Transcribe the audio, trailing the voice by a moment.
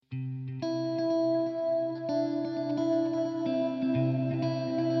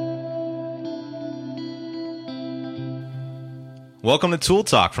Welcome to Tool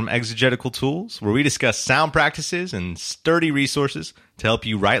Talk from Exegetical Tools, where we discuss sound practices and sturdy resources to help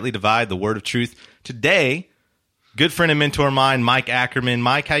you rightly divide the word of truth. Today, good friend and mentor of mine, Mike Ackerman.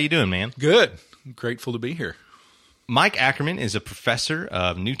 Mike, how you doing, man? Good. Grateful to be here. Mike Ackerman is a professor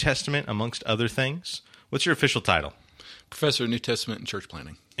of New Testament, amongst other things. What's your official title? Professor of New Testament and Church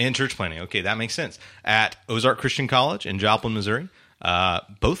Planning. And Church Planning. Okay, that makes sense. At Ozark Christian College in Joplin, Missouri.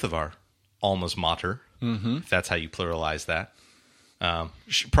 Both of our almas mater, if that's how you pluralize that.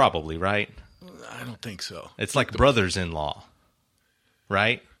 Probably, right? I don't think so. It's like brothers-in-law,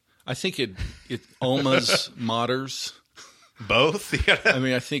 right? I think it almas maters. Both? I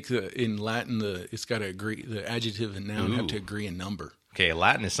mean, I think in Latin, it's got to agree. The adjective and noun have to agree in number. Okay,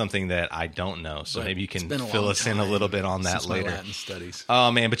 Latin is something that I don't know, so But maybe you can it's been a fill long us in a little bit on that since later. My Latin studies. Oh,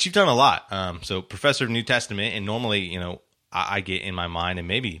 man, but you've done a lot. So professor of New Testament, and normally, I get in my mind, and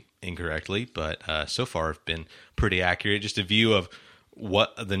maybe incorrectly, but so far have been pretty accurate, just a view of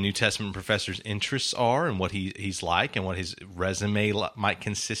what the New Testament professor's interests are and what he's like and what his resume might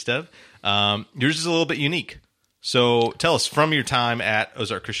consist of. Yours is a little bit unique. So tell us, from your time at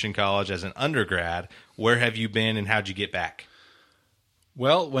Ozark Christian College as an undergrad, where have you been and how'd you get back?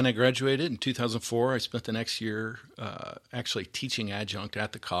 Well, when I graduated in 2004, I spent the next year actually teaching adjunct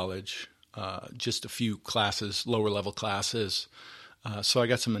at the college, just a few classes, lower-level classes. So I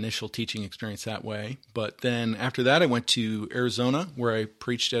got some initial teaching experience that way. But then after that, I went to Arizona, where I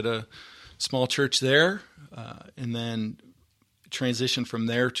preached at a small church there, and then transitioned from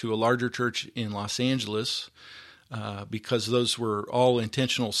there to a larger church in Los Angeles, because those were all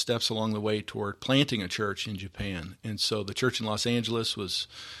intentional steps along the way toward planting a church in Japan. And so the church in Los Angeles was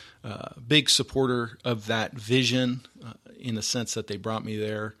a big supporter of that vision, in the sense that they brought me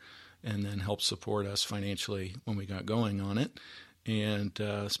there and then helped support us financially when we got going on it. And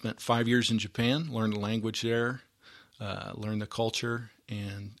spent 5 years in Japan, learned the language there, learned the culture,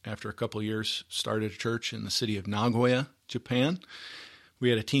 and after a couple of years, started a church in the city of Nagoya, Japan. We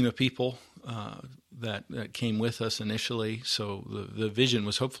had a team of people that came with us initially, so the vision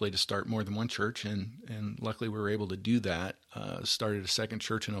was hopefully to start more than one church, and luckily we were able to do that. Started a second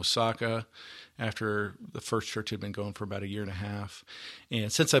church in Osaka after the first church had been going for about a year and a half.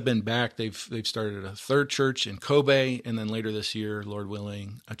 And since I've been back, they've started a third church in Kobe, and then later this year, Lord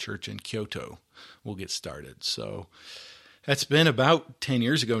willing, a church in Kyoto will get started. So that's been about 10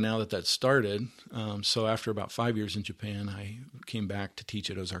 years ago now that started. So after about 5 years in Japan, I came back to teach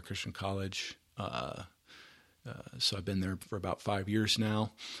at Ozark Christian College. So I've been there for about 5 years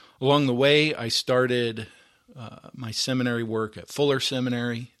now. Along the way, I started my seminary work at Fuller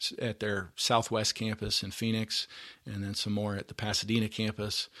Seminary at their Southwest campus in Phoenix, and then some more at the Pasadena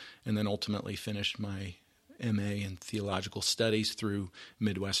campus, and then ultimately finished my MA in theological studies through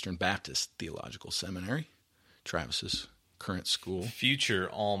Midwestern Baptist Theological Seminary, Travis's current school. Future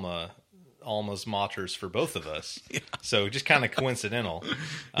almas maters for both of us. Yeah. So just kind of coincidental.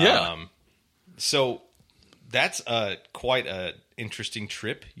 Yeah. So that's quite an interesting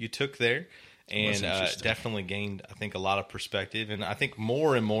trip you took there, and definitely gained, I think, a lot of perspective. And I think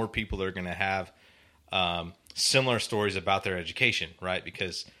more and more people are going to have similar stories about their education, right?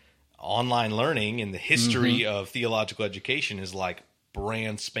 Because online learning and the history of theological education is like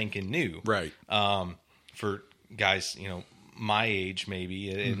brand spanking new. Right. For guys, my age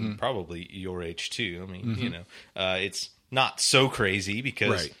maybe, and probably your age too. I mean, it's not so crazy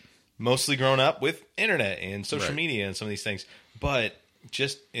because mostly grown up with internet and social media and some of these things, but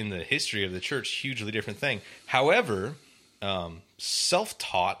just in the history of the church, hugely different thing. However,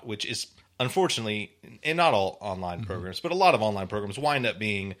 self-taught, which is unfortunately, and not all online programs, but a lot of online programs wind up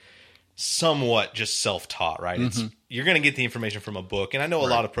being somewhat just self-taught, right? It's you're going to get the information from a book, and I know a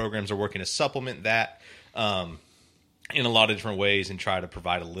lot of programs are working to supplement that in a lot of different ways and try to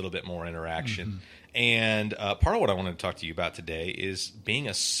provide a little bit more interaction. And part of what I wanted to talk to you about today is being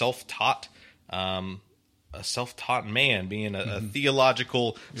a self-taught man, being a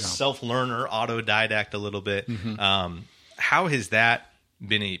theological self-learner, autodidact a little bit. How has that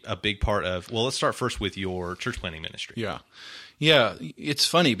been a big part of, well, let's start first with your church planning ministry. Yeah, it's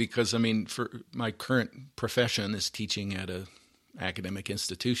funny because, I mean, for my current profession is teaching at a academic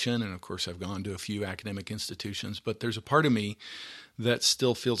institution, and of course I've gone to a few academic institutions, but there's a part of me that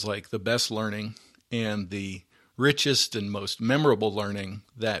still feels like the best learning and the richest and most memorable learning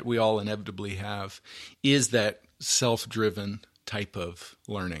that we all inevitably have is that self-driven type of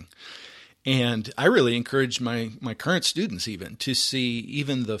learning. And I really encourage my current students even to see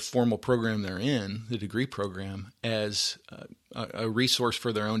even the formal program they're in, the degree program, as a resource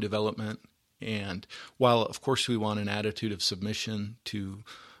for their own development. And while, of course, we want an attitude of submission to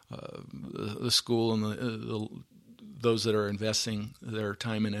the school and those that are investing their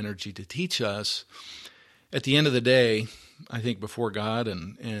time and energy to teach us, at the end of the day, I think before God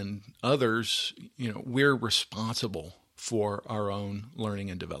and others, we're responsible for our own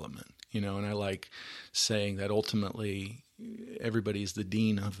learning and development. And I like saying that ultimately everybody's the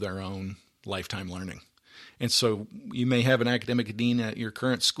dean of their own lifetime learning. And so you may have an academic dean at your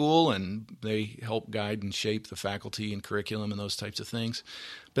current school, and they help guide and shape the faculty and curriculum and those types of things.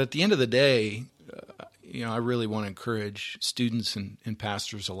 But at the end of the day, I really want to encourage students and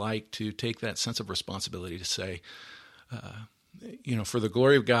pastors alike to take that sense of responsibility to say, for the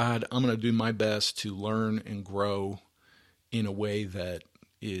glory of God, I'm going to do my best to learn and grow in a way that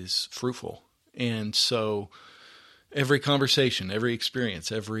is fruitful. And so every conversation, every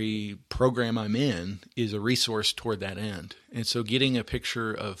experience, every program I'm in is a resource toward that end. And so getting a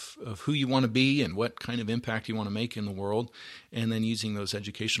picture of who you want to be and what kind of impact you want to make in the world, and then using those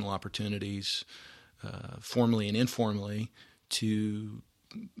educational opportunities, formally and informally, to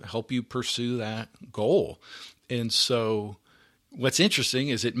help you pursue that goal. And so what's interesting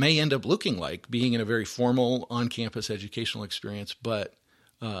is it may end up looking like being in a very formal on-campus educational experience, but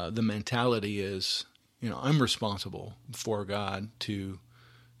the mentality is, I'm responsible for God to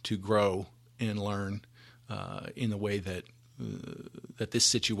grow and learn in the way that this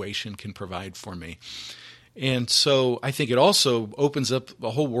situation can provide for me. And so I think it also opens up a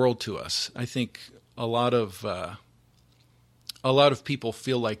whole world to us. I think a lot of people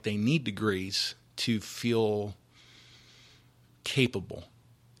feel like they need degrees to feel capable.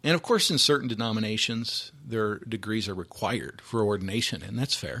 And of course, in certain denominations, their degrees are required for ordination, and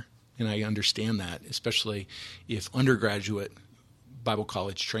that's fair. And I understand that, especially if undergraduate Bible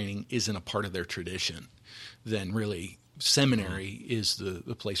college training isn't a part of their tradition, then really seminary is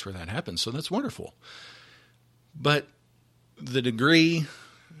the place where that happens. So that's wonderful. But the degree,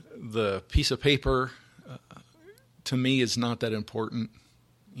 the piece of paper, to me is not that important.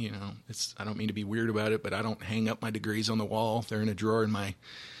 I don't mean to be weird about it, but I don't hang up my degrees on the wall. They're in a drawer in my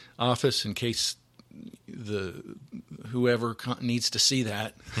office in case whoever needs to see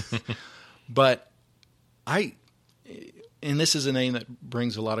that. But and this is a name that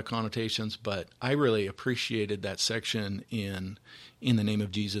brings a lot of connotations, but I really appreciated that section in The Name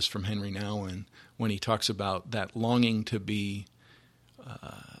of Jesus from Henry Nouwen when he talks about that longing to be,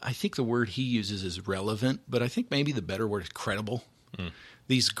 I think the word he uses is relevant, but I think maybe the better word is credible.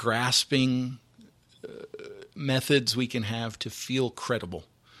 These grasping methods we can have to feel credible.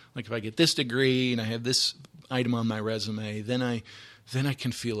 Like if I get this degree and I have this item on my resume, then I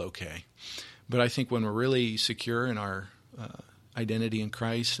can feel okay. But I think when we're really secure in our identity in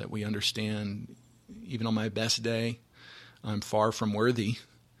Christ, that we understand, even on my best day, I'm far from worthy.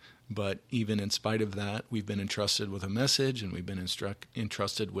 But even in spite of that, we've been entrusted with a message, and we've been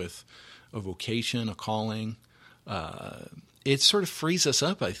entrusted with a vocation, a calling. It sort of frees us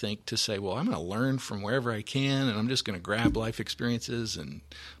up, I think, to say, well, I'm going to learn from wherever I can, and I'm just going to grab life experiences and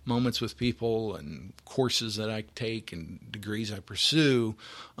moments with people and courses that I take and degrees I pursue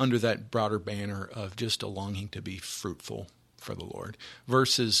under that broader banner of just a longing to be fruitful for the Lord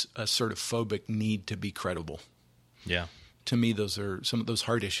versus a sort of phobic need to be credible. Yeah. To me, those are some of those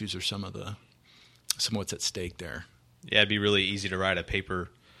hard issues are some of what's at stake there. Yeah, it'd be really easy to write a paper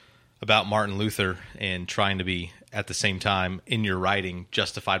about Martin Luther and trying to be, at the same time, in your writing,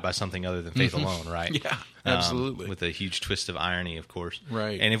 justified by something other than faith alone, right? Yeah, absolutely. With a huge twist of irony, of course.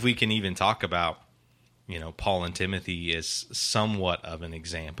 Right. And if we can even talk about, Paul and Timothy as somewhat of an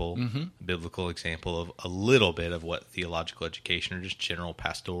example, a biblical example of a little bit of what theological education or just general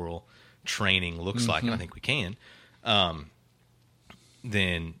pastoral training looks like, and I think we can,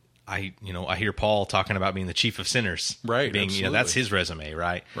 then I hear Paul talking about being the chief of sinners, right? Being, absolutely. That's his resume,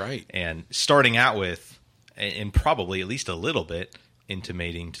 right? Right. And starting out with, and probably at least a little bit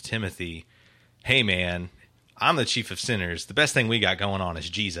intimating to Timothy, hey man, I'm the chief of sinners. The best thing we got going on is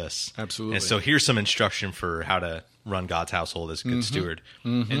Jesus. Absolutely. And so here's some instruction for how to run God's household as a good steward.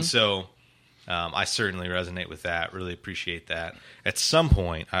 And so I certainly resonate with that. Really appreciate that. At some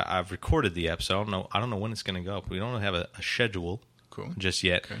point, I've recorded the episode. I don't know when it's going to go up. We don't have a schedule just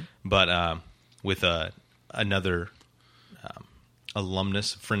yet. Okay. But with another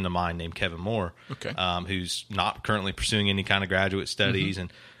alumnus, a friend of mine named Kevin Moore, who's not currently pursuing any kind of graduate studies,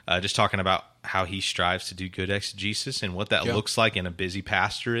 and just talking about how he strives to do good exegesis and what that looks like in a busy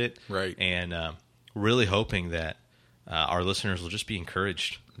pastorate. Right. And really hoping that our listeners will just be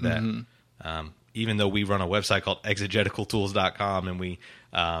encouraged that even though we run a website called exegeticaltools.com and we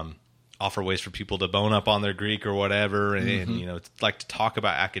offer ways for people to bone up on their Greek or whatever, and like to talk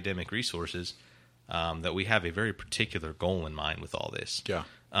about academic resources, that we have a very particular goal in mind with all this. Yeah.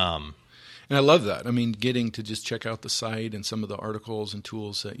 And I love that. I mean, getting to just check out the site and some of the articles and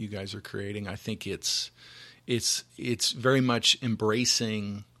tools that you guys are creating, I think it's very much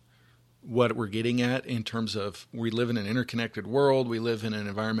embracing what we're getting at in terms of we live in an interconnected world. We live in an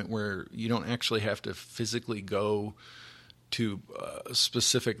environment where you don't actually have to physically go to a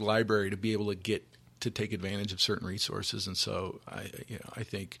specific library to be able to take advantage of certain resources. And so I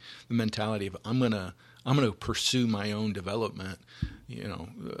think the mentality of I'm going to pursue my own development,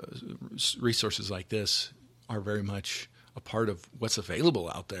 resources like this are very much a part of what's available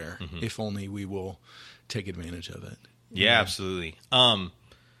out there, if only we will take advantage of it. Yeah, absolutely.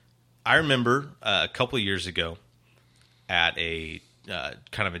 I remember a couple of years ago at a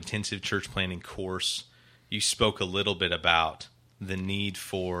kind of intensive church planning course, you spoke a little bit about the need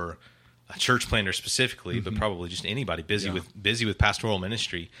for a church planner specifically, but probably just anybody busy with pastoral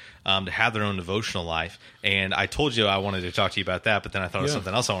ministry, to have their own devotional life. And I told you I wanted to talk to you about that, but then I thought of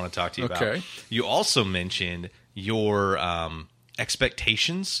something else I want to talk to you about. You also mentioned your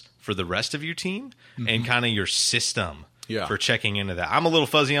expectations for the rest of your team and kind of your system for checking into that. I'm a little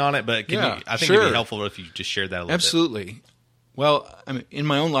fuzzy on it, but I think it'd be helpful if you just shared that a little bit. Absolutely. Well, I mean, in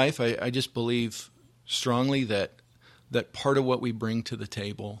my own life, I just believe strongly that part of what we bring to the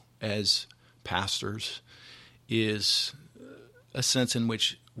table as pastors is a sense in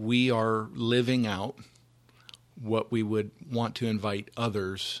which we are living out what we would want to invite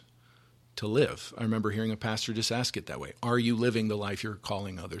others to live. I remember hearing a pastor just ask it that way. Are you living the life you're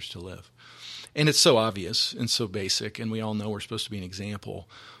calling others to live? And it's so obvious and so basic, and we all know we're supposed to be an example.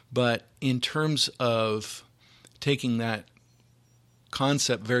 But in terms of taking that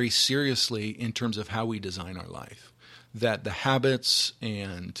concept very seriously in terms of how we design our life, that the habits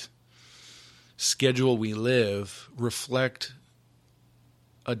and schedule we live reflect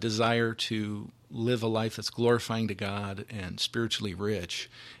a desire to live a life that's glorifying to God and spiritually rich.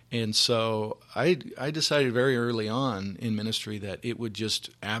 And so I decided very early on in ministry that it would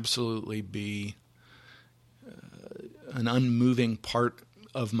just absolutely be an unmoving part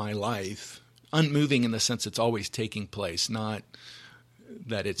of my life. Unmoving in the sense it's always taking place, not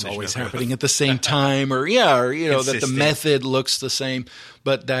that it's always happening at the same time or that the method looks the same,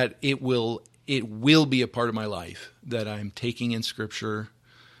 but that it will be a part of my life, that I'm taking in Scripture,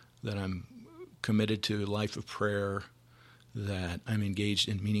 that I'm committed to a life of prayer, that I'm engaged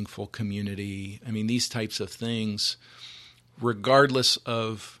in meaningful community. I mean, these types of things, regardless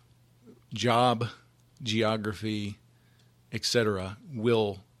of job, geography, etc.,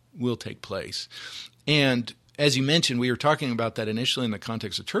 will take place. And as you mentioned, we were talking about that initially in the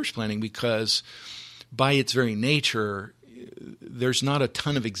context of church planning because by its very nature, there's not a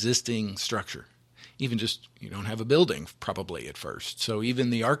ton of existing structure. Even just, you don't have a building probably at first. So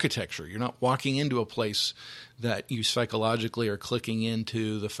even the architecture, you're not walking into a place that you psychologically are clicking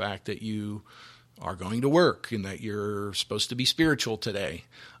into the fact that you are going to work and that you're supposed to be spiritual today.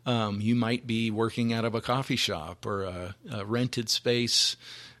 You might be working out of a coffee shop or a rented space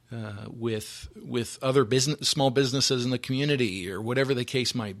with other small businesses in the community or whatever the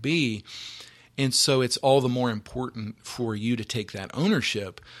case might be. And so it's all the more important for you to take that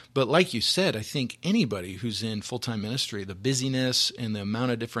ownership. But like you said, I think anybody who's in full-time ministry, the busyness and the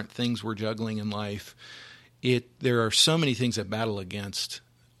amount of different things we're juggling in life, there are so many things that battle against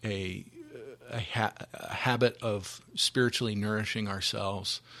a habit of spiritually nourishing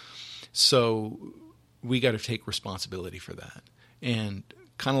ourselves. So we got to take responsibility for that. And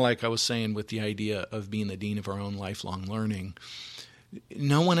kind of like I was saying with the idea of being the dean of our own lifelong learning,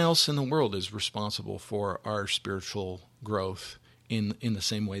 no one else in the world is responsible for our spiritual growth in the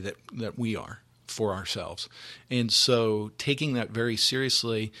same way that we are for ourselves. And so taking that very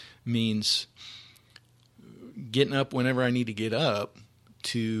seriously means getting up whenever I need to get up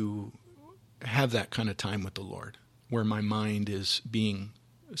to have that kind of time with the Lord, where my mind is being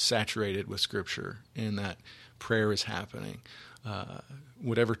saturated with Scripture and that prayer is happening.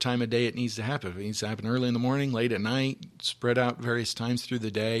 Whatever time of day it needs to happen. If it needs to happen early in the morning, late at night, spread out various times through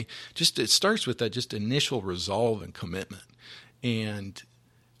the day. It starts with that just initial resolve and commitment. And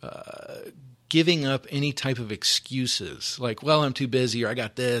giving up any type of excuses like, well, I'm too busy or I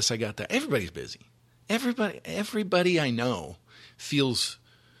got this, I got that. Everybody's busy. Everybody I know feels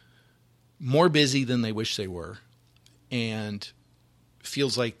more busy than they wish they were and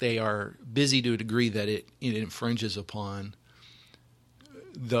feels like they are busy to a degree that it infringes upon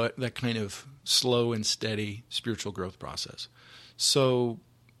that kind of slow and steady spiritual growth process. So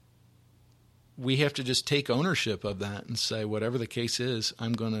we have to just take ownership of that and say, whatever the case is,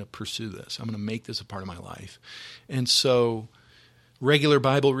 I'm going to pursue this. I'm going to make this a part of my life. And so regular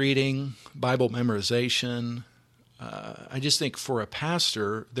Bible reading, Bible memorization, I just think for a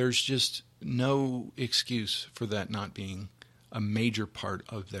pastor, there's just no excuse for that not being a major part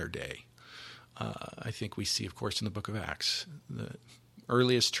of their day. I think we see, of course, in the book of Acts, the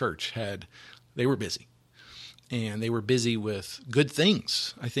earliest church they were busy. And they were busy with good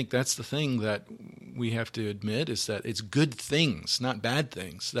things. I think that's the thing that we have to admit, is that it's good things, not bad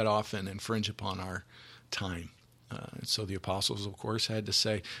things, that often infringe upon our time. So the apostles, of course, had to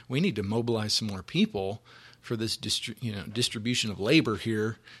say, we need to mobilize some more people for this distribution of labor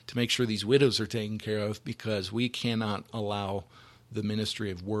here to make sure these widows are taken care of, because we cannot allow the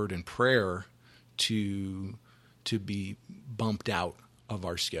ministry of word and prayer to be bumped out of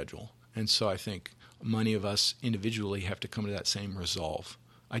our schedule. And so I think many of us individually have to come to that same resolve.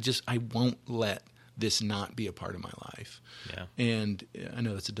 I won't let this not be a part of my life. Yeah. And I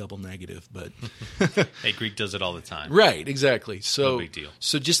know that's a double negative, but hey, Greek does it all the time. Right, exactly. So no big deal.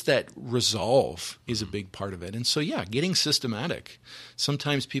 So just that resolve is a big part of it. And so yeah, getting systematic.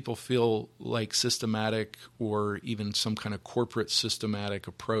 Sometimes people feel like systematic, or even some kind of corporate systematic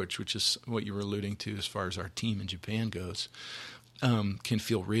approach, which is what you were alluding to as far as our team in Japan goes, can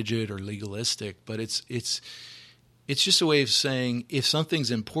feel rigid or legalistic, but it's just a way of saying, if something's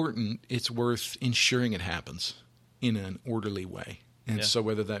important, it's worth ensuring it happens in an orderly way. And so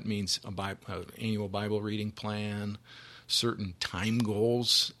whether that means an annual Bible reading plan, certain time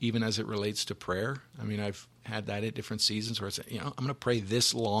goals, even as it relates to prayer. I mean, I've had that at different seasons where I say, I'm going to pray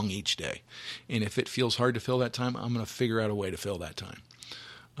this long each day. And if it feels hard to fill that time, I'm going to figure out a way to fill that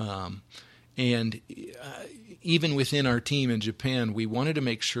time. Even within our team in Japan, we wanted to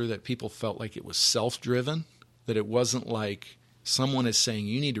make sure that people felt like it was self-driven, that it wasn't like someone is saying,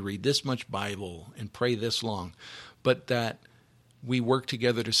 you need to read this much Bible and pray this long, but that we work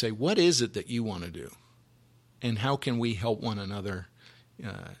together to say, what is it that you want to do? And how can we help one another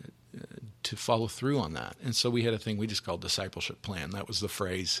to follow through on that? And so we had a thing we just called discipleship plan. That was the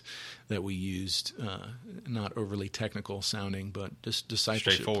phrase that we used, not overly technical sounding, but just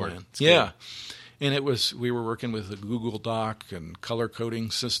discipleship plan. Yeah. Good. And we were working with a Google Doc and color coding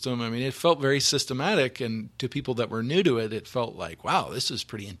system. I mean, it felt very systematic, and to people that were new to it, it felt like, wow, this is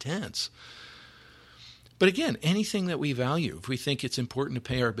pretty intense. But again, anything that we value, if we think it's important to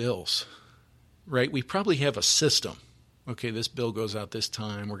pay our bills, right, we probably have a system. Okay, this bill goes out this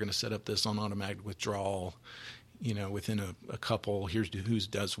time. We're going to set up this on automatic withdrawal, within a couple. Here's who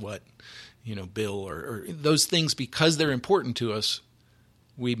does what, bill or those things, because they're important to us,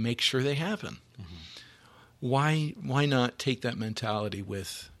 we make sure they happen. Mm-hmm. Why not take that mentality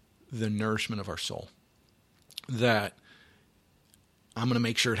with the nourishment of our soul? That I'm going to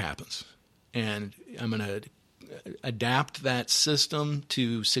make sure it happens. And I'm going to adapt that system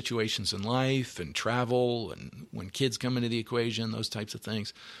to situations in life and travel and when kids come into the equation, those types of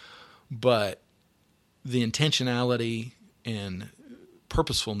things. But the intentionality and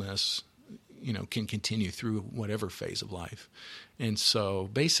purposefulness, can continue through whatever phase of life. And so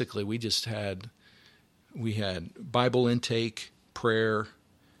basically we had Bible intake, prayer,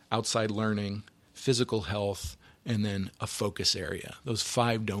 outside learning, physical health, and then a focus area. Those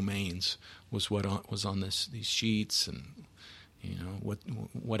 5 domains was what was on these sheets, and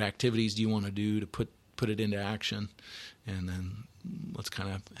what activities do you want to do to put it into action, and then let's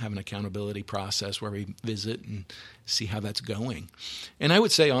kind of have an accountability process where we visit and see how that's going. And I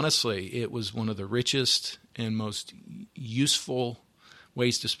would say honestly, it was one of the richest and most useful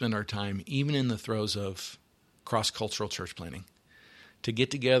ways to spend our time, even in the throes of cross-cultural church planning. To get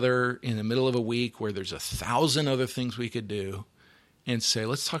together in the middle of a week where there's 1,000 other things we could do and say,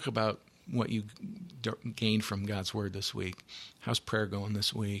 let's talk about what you gained from God's Word this week. How's prayer going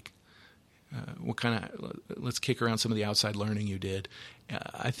this week? Let's kick around some of the outside learning you did.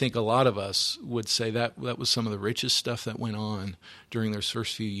 I think a lot of us would say that was some of the richest stuff that went on during those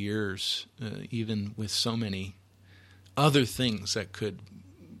first few years, even with so many other things that could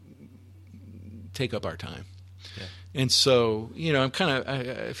take up our time. Yeah. And so,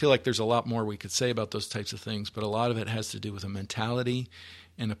 I feel like there's a lot more we could say about those types of things, but a lot of it has to do with a mentality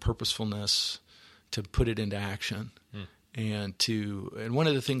and a purposefulness to put it into action. And one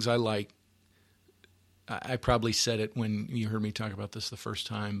of the things I probably said it when you heard me talk about this the first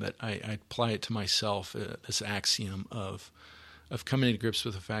time, but I apply it to myself, this axiom of coming to grips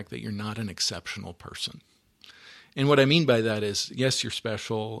with the fact that you're not an exceptional person. And what I mean by that is, yes, you're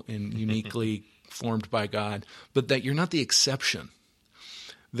special and uniquely formed by God, but that you're not the exception.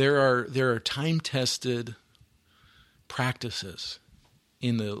 There are time-tested practices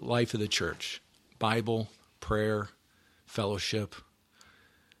in the life of the church: Bible, prayer, fellowship.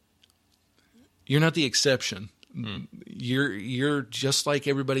 You're not the exception. You're just like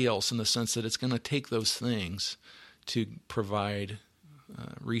everybody else in the sense that it's going to take those things to provide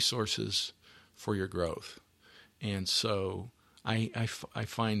resources for your growth. And so I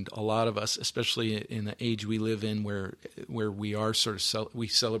find a lot of us, especially in the age we live in, where we are sort of we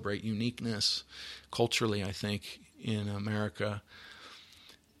celebrate uniqueness culturally, I think, in America,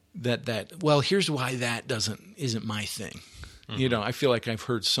 that well, here's why that isn't my thing. Mm-hmm. I feel like I've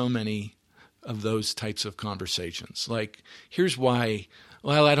heard so many of those types of conversations. Like, here's why.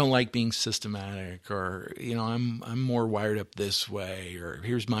 Well, I don't like being systematic, or I'm more wired up this way, or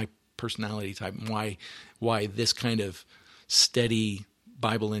here's my personality type, and why this kind of steady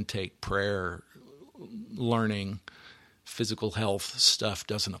Bible intake, prayer, learning, physical health stuff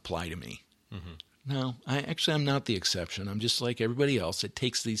doesn't apply to me. Mm-hmm. No, I'm not the exception. I'm just like everybody else. It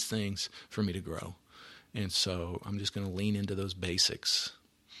takes these things for me to grow. And so I'm just going to lean into those basics.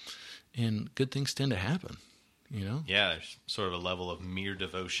 And good things tend to happen, Yeah, there's sort of a level of mere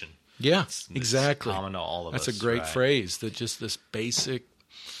devotion. Yeah, it's exactly. Common to all of us. That's a great phrase, that just this basic,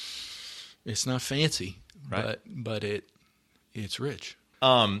 it's not fancy, right. but it's rich.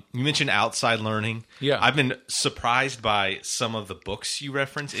 You mentioned outside learning. Yeah. I've been surprised by some of the books you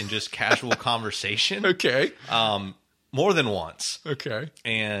reference in just casual conversation. Okay. More than once. Okay.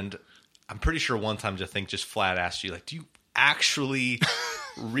 And I'm pretty sure one time just flat asked you, like, do you actually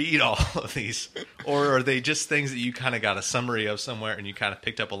read all of these? Or are they just things that you kind of got a summary of somewhere and you kind of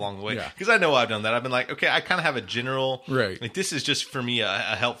picked up along the way? Because I know I've done that. I've been like, okay, I kind of have a general, like, this is just for me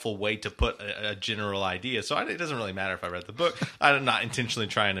a helpful way to put a general idea. So it doesn't really matter if I read the book. I'm not intentionally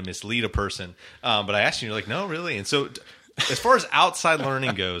trying to mislead a person. But I asked you, you're like, no, really? And so as far as outside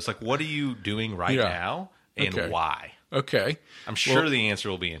learning goes, like, what are you doing right now and why? Okay. I'm sure the answer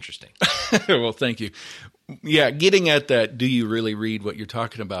will be interesting. Well, thank you. Yeah, getting at that, do you really read what you're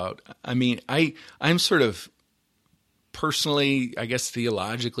talking about? I mean, I'm sort of personally, I guess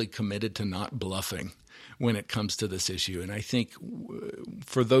theologically committed to not bluffing when it comes to this issue. And I think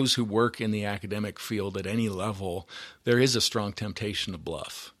for those who work in the academic field at any level, there is a strong temptation to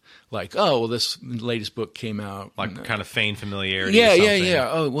bluff. Like, oh, well, this latest book came out. Like kind of feign familiarity or something. Yeah.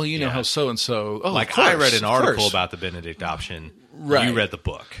 Oh, well, you know how so-and-so. Oh, like, I read an article about the Benedict option. Right. You read the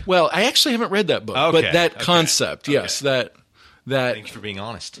book. Well, I actually haven't read that book. Okay. But that concept, yes, that. Thanks for being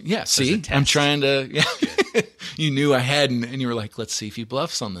honest. Yeah, see, I'm trying to. Yeah. You knew I hadn't, and you were like, let's see if he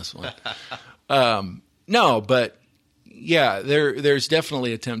bluffs on this one. No, but yeah, there's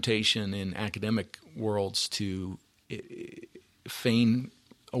definitely a temptation in academic worlds to feign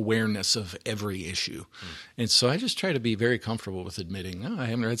awareness of every issue. And so I just try to be very comfortable with admitting, I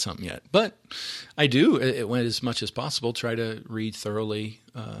haven't read something yet. But I do, as much as possible, try to read thoroughly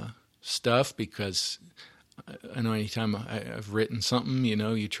stuff, because I know anytime I've written something,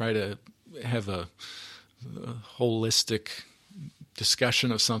 you try to have a holistic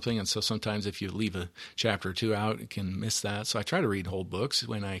discussion of something. And so sometimes if you leave a chapter or two out, you can miss that. So I try to read whole books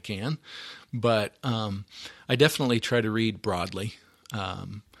when I can. But I definitely try to read broadly.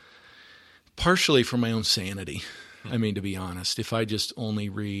 Partially for my own sanity. I mean, to be honest, if I just only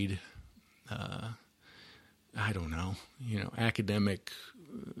read, I don't know, academic,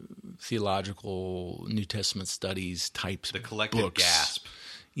 theological, New Testament studies types, the collective books. Gasp.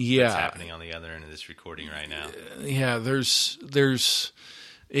 Yeah, that's happening on the other end of this recording right now. Yeah,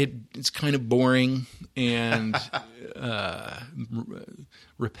 it's kind of boring and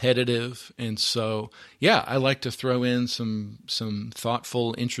repetitive, and so I like to throw in some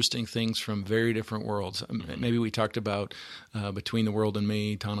thoughtful, interesting things from very different worlds. Maybe we talked about Between the World and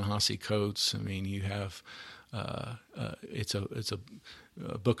Me, Ta-Nehisi Coates. I mean, you have it's a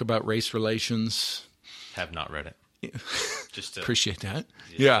book about race relations. Have not read it. Just to, appreciate that.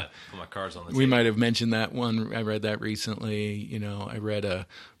 Yeah, put my cards on the table. We might have mentioned that one. I read that recently. I read a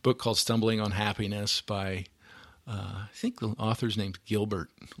book called Stumbling on Happiness by I think the author's name's Gilbert,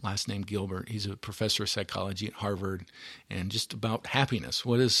 last name Gilbert. He's a professor of psychology at Harvard, and just about happiness.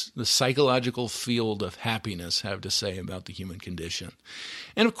 What does the psychological field of happiness have to say about the human condition?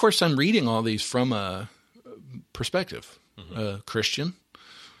 And of course, I'm reading all these from a perspective, a Christian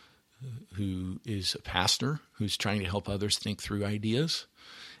who is a pastor, who's trying to help others think through ideas,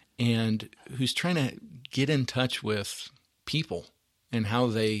 and who's trying to get in touch with people and how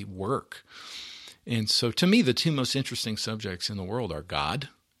they work. And so to me, the two most interesting subjects in the world are God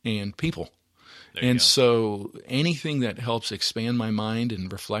and people. And so anything that helps expand my mind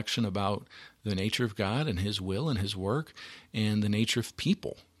and reflection about the nature of God and His will and His work, and the nature of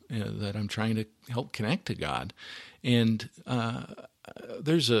people that I'm trying to help connect to God. And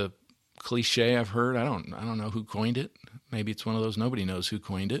there's a cliche I've heard. I don't know who coined it. Maybe it's one of those nobody knows who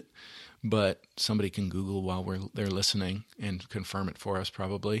coined it, but somebody can Google while they're listening and confirm it for us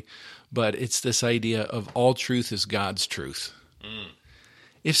probably. But it's this idea of all truth is God's truth.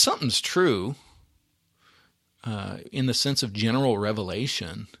 if something's true in the sense of general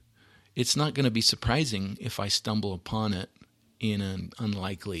revelation, it's not going to be surprising if I stumble upon it in an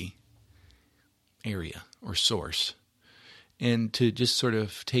unlikely area or source. And to just sort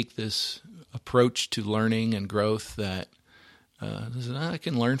of take this approach to learning and growth that I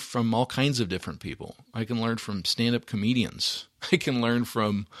can learn from all kinds of different people. I can learn from stand-up comedians. I can learn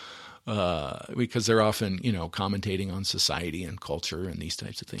from, because they're often, commentating on society and culture and these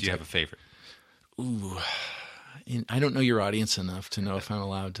types of things. Do you have a favorite? Ooh, I don't know your audience enough to know if I'm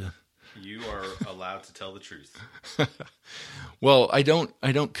allowed to. You are allowed to tell the truth. Well, I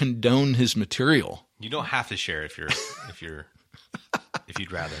don't condone his material. You don't have to share if you'd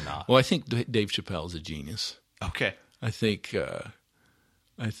rather not. Well, I think Dave Chappelle is a genius. Okay. I think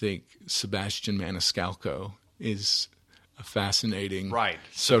Sebastian Maniscalco is a fascinating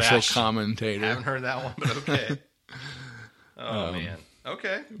social commentator. I haven't heard that one, but okay. Oh man.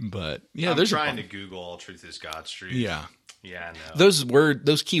 Okay. But yeah, I'm trying to Google "All Truth Is God's Truth." Yeah. Yeah, I know.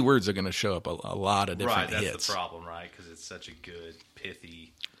 Those key words are going to show up a lot of different hits. Right, that's the problem, right? Because it's such a good,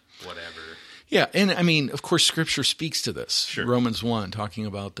 pithy, whatever. Yeah, and I mean, of course, Scripture speaks to this. Sure. Romans 1, talking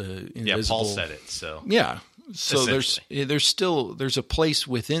about the invisible. Yeah, Paul said it. So yeah, so there's a place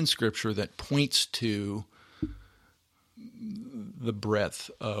within Scripture that points to the breadth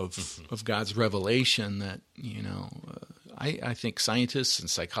of God's revelation that I think scientists and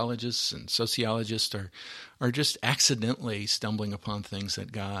psychologists and sociologists are just accidentally stumbling upon things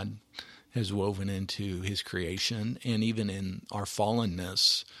that God has woven into His creation, and even in our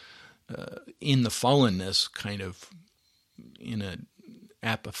fallenness. In the fallenness, kind of in an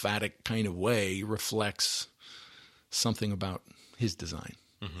apophatic kind of way, reflects something about His design,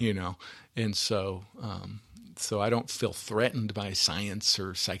 and so I don't feel threatened by science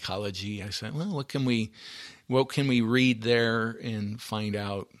or psychology. I say, well, what can we read there and find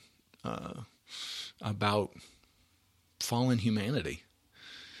out about fallen humanity?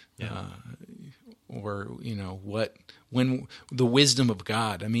 Yeah. When the wisdom of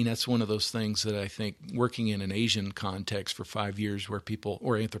God. I mean, that's one of those things that I think, working in an Asian context for 5 years, where people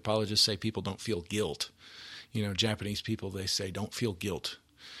or anthropologists say people don't feel guilt. Japanese people, they say don't feel guilt.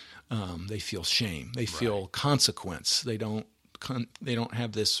 They feel shame. They feel consequence. They don't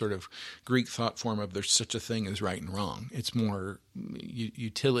have this sort of Greek thought form of there's such a thing as right and wrong. It's more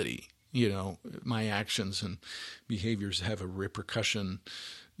utility. My actions and behaviors have a repercussion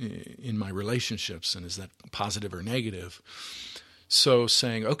in my relationships, and is that positive or negative? So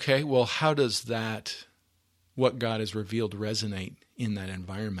saying, okay, well, how does what God has revealed resonate in that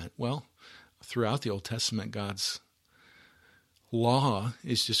environment? Well, throughout the Old Testament, God's law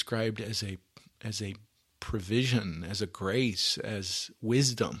is described as a provision, as a grace, as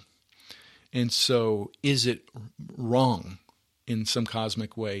wisdom. And so is it wrong in some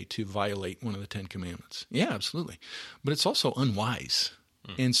cosmic way to violate one of the Ten Commandments? Yeah, absolutely. But it's also unwise.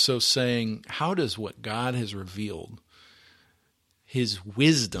 And so saying, how does what God has revealed, His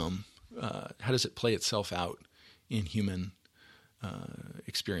wisdom, how does it play itself out in human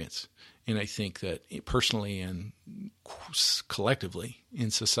experience? And I think that personally and collectively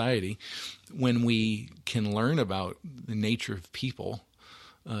in society, when we can learn about the nature of people,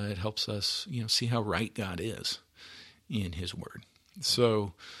 it helps us, see how right God is in His Word.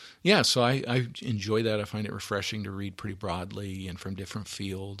 So, yeah, so I enjoy that. I find it refreshing to read pretty broadly and from different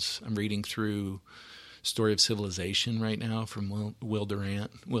fields. I'm reading through Story of Civilization right now from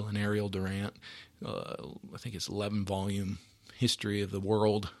Will and Ariel Durant. I think it's 11-volume history of the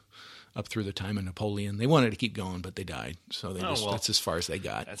world up through the time of Napoleon. They wanted to keep going, but they died. So that's as far as they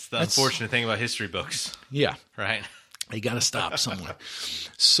got. That's the unfortunate thing about history books. Yeah. Right. You got to stop somewhere.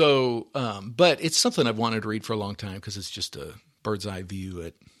 So, but it's something I've wanted to read for a long time because it's just a bird's eye view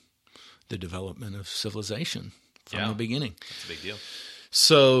at the development of civilization from the beginning. That's a big deal.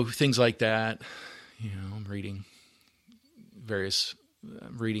 So things like that, I'm reading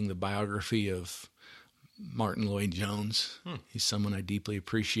the biography of Martin Lloyd-Jones. He's someone I deeply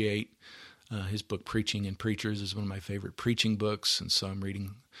appreciate. His book, Preaching and Preachers, is one of my favorite preaching books, and so I'm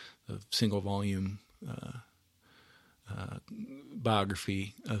reading a single-volume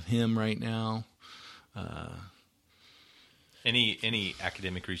biography of him right now. Any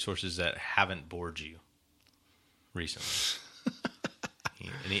academic resources that haven't bored you recently?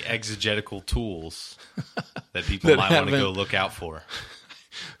 Any exegetical tools that people might want to go look out for?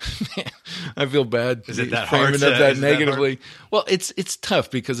 Man, I feel bad. Is it that framing hard? Up that negatively. Well, it's tough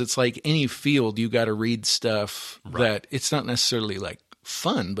because it's like any field you got to read stuff that it's not necessarily like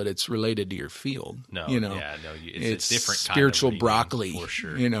fun, but it's related to your field. No, you know, yeah, no, it's a different spiritual kind of reading, broccoli. for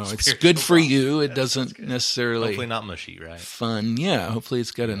sure. You know, it's Spiritual good for broccoli. you. It Yeah, doesn't necessarily hopefully not mushy, right? fun. Yeah, hopefully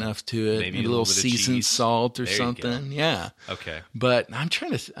it's got enough to it. Maybe Maybe a a little little bit of seasoned cheese. salt or There you go. something. Yeah. Okay. But I'm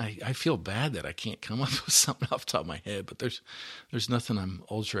trying to. I feel bad that I can't come up with something off the top of my head. But there's nothing I'm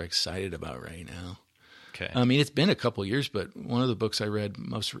ultra excited about right now. Okay. I mean, it's been a couple of years, but one of the books I read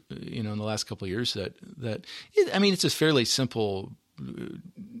most, in the last couple of years it's a fairly simple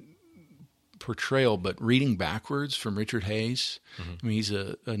portrayal, but Reading Backwards from Richard Hayes. Mm-hmm. I mean, he's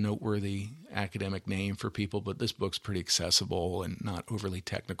a noteworthy academic name for people, but this book's pretty accessible and not overly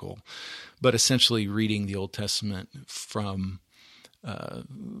technical. But essentially reading the Old Testament from a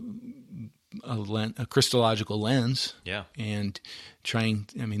Christological lens. Yeah. And trying,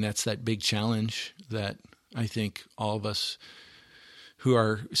 I mean, that's that big challenge that I think all of us who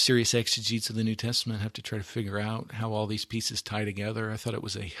are serious exegetes of the New Testament have to try to figure out how all these pieces tie together. I thought it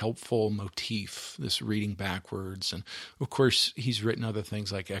was a helpful motif, this reading backwards. And of course, he's written other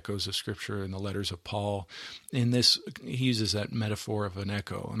things like Echoes of Scripture and the letters of Paul. In this, he uses that metaphor of an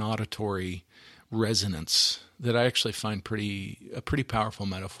echo, an auditory resonance that I actually find a pretty powerful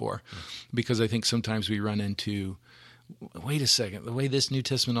metaphor, because I think sometimes we run into, wait a second, the way this New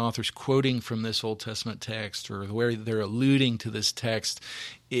Testament author's quoting from this Old Testament text, or the way they're alluding to this text,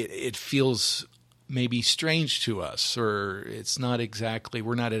 it feels maybe strange to us, or it's not exactly,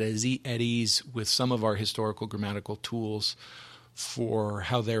 we're not at ease with some of our historical grammatical tools for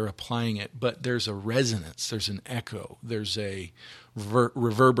how they're applying it. But there's a resonance, there's an echo, there's a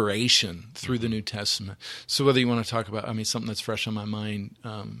reverberation through the New Testament. So whether you want to talk about, I mean, something that's fresh on my mind,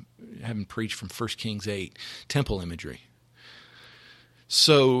 having preached from 1 Kings 8, temple imagery.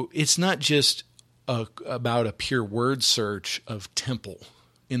 So it's not just about a pure word search of temple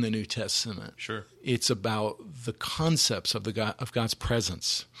in the New Testament. Sure. It's about the concepts of of God's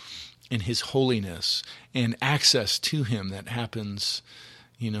presence and His holiness and access to Him that happens,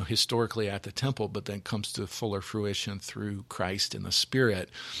 historically at the temple, but then comes to fuller fruition through Christ and the Spirit.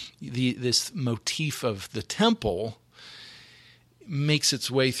 This motif of the temple makes its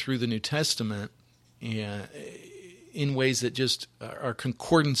way through the New Testament in ways that just our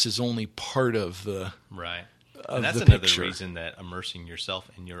concordance is only part of the Right. Of and that's the another picture. reason that immersing yourself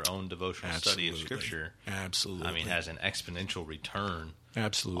in your own devotional study of Scripture, Absolutely, has an exponential return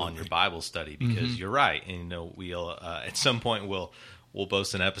absolutely on your Bible study, because you're right. And we'll at some point we'll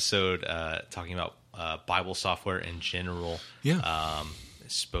boast an episode talking about Bible software in general. Yeah.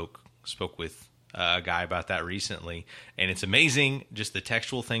 Spoke with a guy about that recently, and it's amazing just the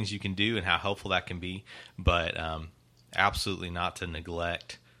textual things you can do and how helpful that can be. But absolutely not to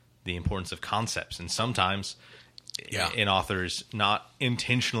neglect the importance of concepts. And sometimes an author is not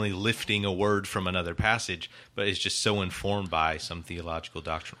intentionally lifting a word from another passage, but is just so informed by some theological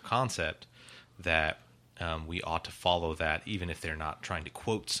doctrinal concept that we ought to follow that, even if they're not trying to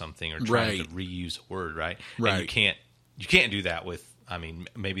quote something or trying to reuse a word, right? Right. And you can't do that with, I mean,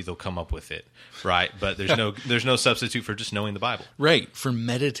 maybe they'll come up with it, right? But there's no substitute for just knowing the Bible. Right, for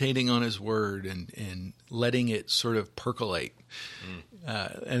meditating on His Word and letting it sort of percolate.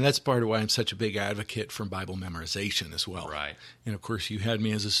 And that's part of why I'm such a big advocate for Bible memorization as well. Right. And of course, you had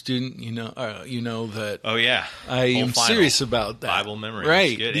me as a student. You know that. Oh yeah, I am serious about that. Bible memory,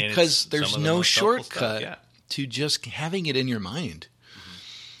 right? Good. Because there's no shortcut stuff, to just having it in your mind.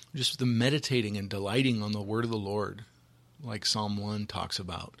 Just the meditating and delighting on the Word of the Lord, like Psalm 1 talks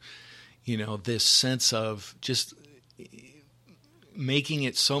about. This sense of just making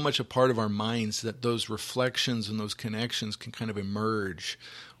it so much a part of our minds that those reflections and those connections can kind of emerge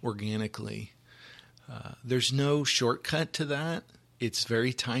organically. There's no shortcut to that. It's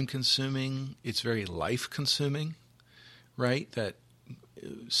very time-consuming. It's very life-consuming, right? That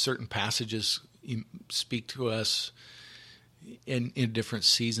certain passages speak to us in different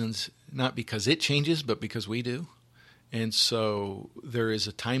seasons, not because it changes, but because we do. And so there is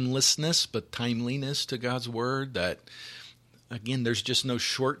a timelessness, but timeliness to God's Word that, again, there's just no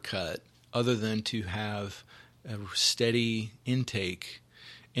shortcut other than to have a steady intake.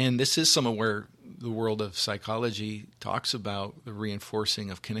 And this is some of where the world of psychology talks about the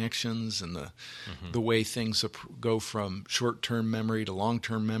reinforcing of connections and the way things go from short-term memory to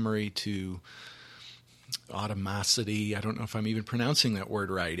long-term memory to automaticity. I don't know if I'm even pronouncing that word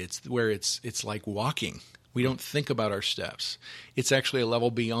right. It's where it's like walking. We don't think about our steps. It's actually a level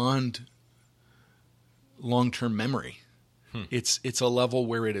beyond long-term memory. It's a level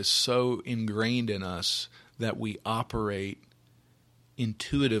where it is so ingrained in us that we operate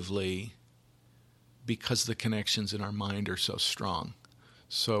intuitively because the connections in our mind are so strong.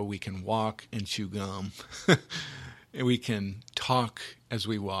 So we can walk and chew gum. And we can talk talk as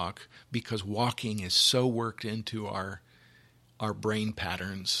we walk, because walking is so worked into our brain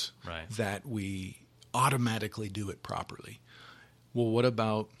patterns Right. that we automatically do it properly. Well, what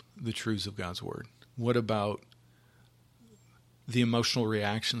about the truths of God's Word? What about the emotional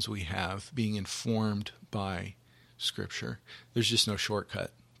reactions we have being informed by Scripture? There's just no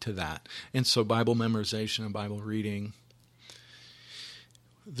shortcut to that. And so Bible memorization and Bible reading,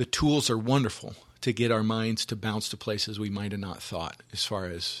 the tools are wonderful to get our minds to bounce to places we might have not thought, as far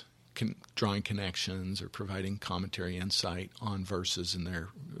as drawing connections or providing commentary insight on verses and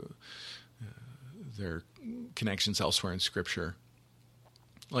their connections elsewhere in Scripture.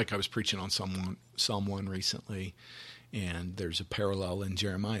 Like I was preaching on Psalm 1 recently, and there's a parallel in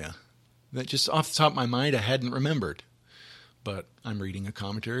Jeremiah that just off the top of my mind I hadn't remembered. But I'm reading a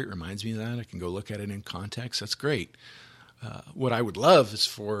commentary. It reminds me of that. I can go look at it in context. That's great. What I would love is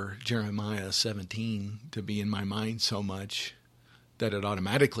for Jeremiah 17 to be in my mind so much that it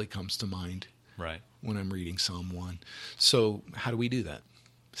automatically comes to mind Right. when I'm reading Psalm 1. So how do we do that?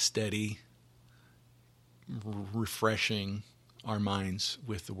 Steady, refreshing our minds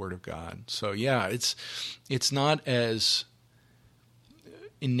with the Word of God. So yeah, it's not as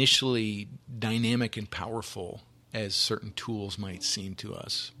initially dynamic and powerful as certain tools might seem to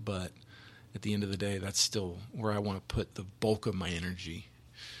us, but at the end of the day, that's still where I want to put the bulk of my energy.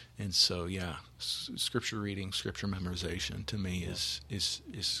 And so, yeah, Scripture reading, Scripture memorization to me is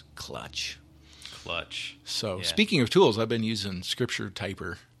clutch. Clutch. So, Speaking of tools, I've been using Scripture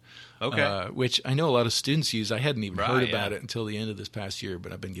Typer. Okay. Which I know a lot of students use. I hadn't even heard about yeah. it until the end of this past year,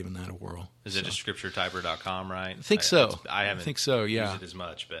 but I've been giving that a whirl. Is it just scripturetyper.com, right? I think so. I haven't think so, yeah. used it as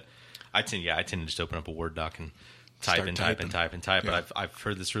much, but I tend to just open up a Word doc and type Start and typing. type and type. Yeah. But I've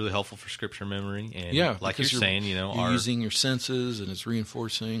heard this really helpful for Scripture memory, and Yeah, like you're because saying, you're using your senses, and it's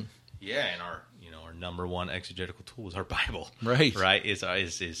reinforcing. Yeah, and our number one exegetical tool is our Bible. Right. Right. Is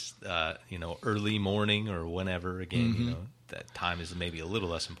early morning or whenever. Again, Mm-hmm. that time is maybe a little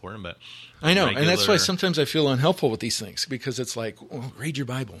less important, but I know, and that's why regular- sometimes I feel unhelpful with these things, because it's like, read your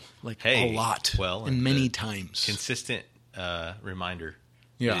Bible a lot, well, and many times. consistent reminder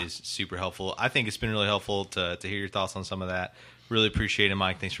Yeah. is super helpful. I think it's been really helpful to hear your thoughts on some of that. Really appreciate it,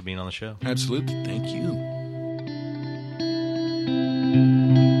 Mike. Thanks for being on the show. Absolutely. Thank you.